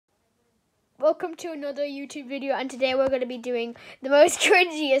welcome to another YouTube video, and today we're going to be doing the most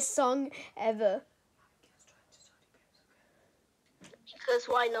cringiest song ever. Because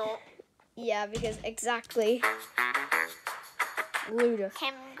why not? Yeah, because exactly. Luda.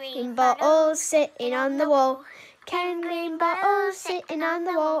 Green bottles sitting on the wall. Can green bottles sitting on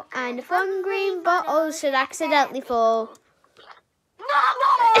the wall, and if one green bottle should accidentally fall.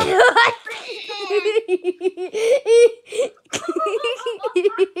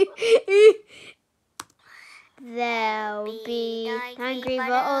 There'll be 9 green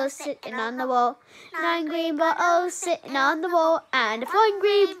bottles sitting on the wall. 9 green bottles sitting on the wall, and if one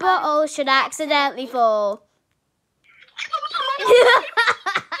green bottle should accidentally fall.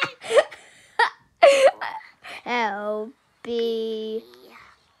 There'll be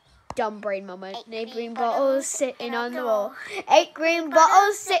dumb brain moment. 8 green bottles sitting on the wall. 8 green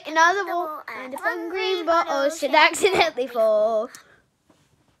bottles sitting on the wall, and if one green bottle should accidentally fall.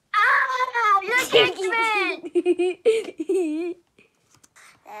 Ah, you kicked me!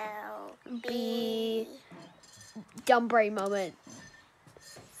 There'll be dumb brain moment.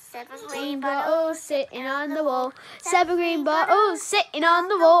 7 green bottles sitting on the wall. 7 green bottles sitting on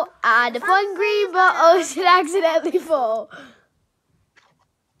the wall, and if one green bottle should accidentally fall.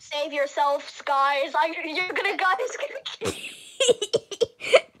 Save yourselves, guys. You're gonna kill me.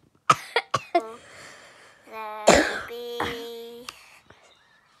 There'll be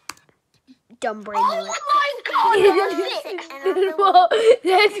dumb brain moment. Oh my god!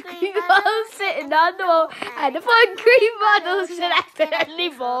 There's green bottles sitting on the wall, and if one green bottle should accidentally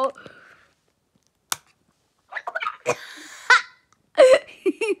fall.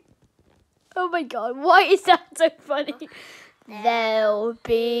 Oh my god, why is that so funny? There'll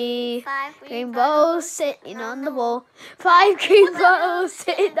be 5 green bottles sitting on the wall. 5 green bottles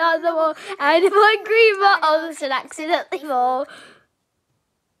sitting on the wall, and if one green bottle should accidentally fall.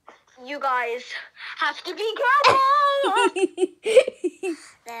 You guys have to be careful.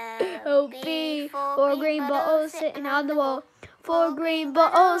 There'll be 4 green bottles sitting on the wall. 4 green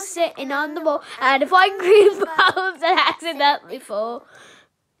bottles sitting on the wall, and if one green bottle should accidentally fall.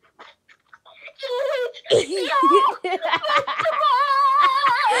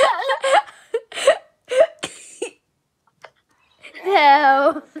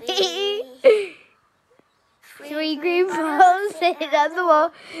 There'll be 3 green bottles sitting on the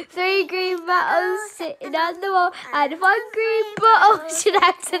wall. 3 green bottles sitting on the wall, and if one green bottle should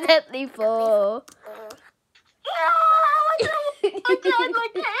accidentally fall.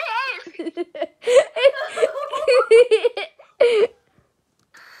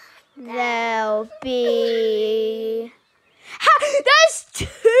 There'll be... There's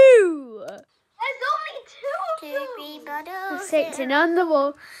 2! There's only 2 green bottles sitting on the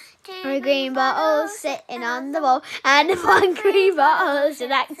wall. 3 green bottles sitting on the wall, and if one green bottle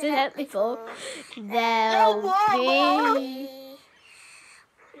should accidentally fall. There'll be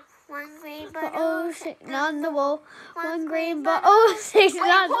 1 green bottle sitting on the wall. 1 green bottle sitting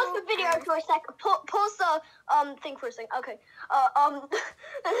on the wall. Pause the video for a second. Pause the thing for a second. Okay.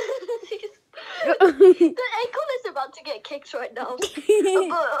 The acorn is about to get kicked right now. But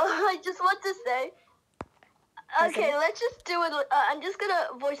I just want to say. Okay, let's just do it. I'm just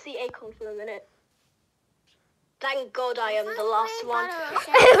gonna voice the acorn for a minute. Thank God I am the last one. That's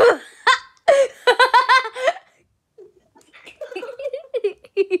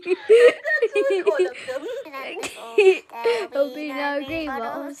really cool of them. There'll be no green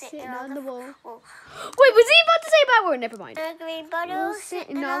bottles sitting on the wall. Wait, was he about to say a bad word? Never mind. No green bottles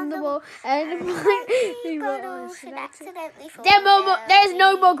Sitting on the wall, and if one green bottle should accidentally fall. There's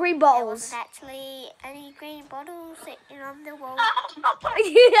no more green bottles. Actually, any green bottles sitting on the wall.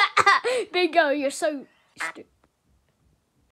 Bingo, you're so stupid.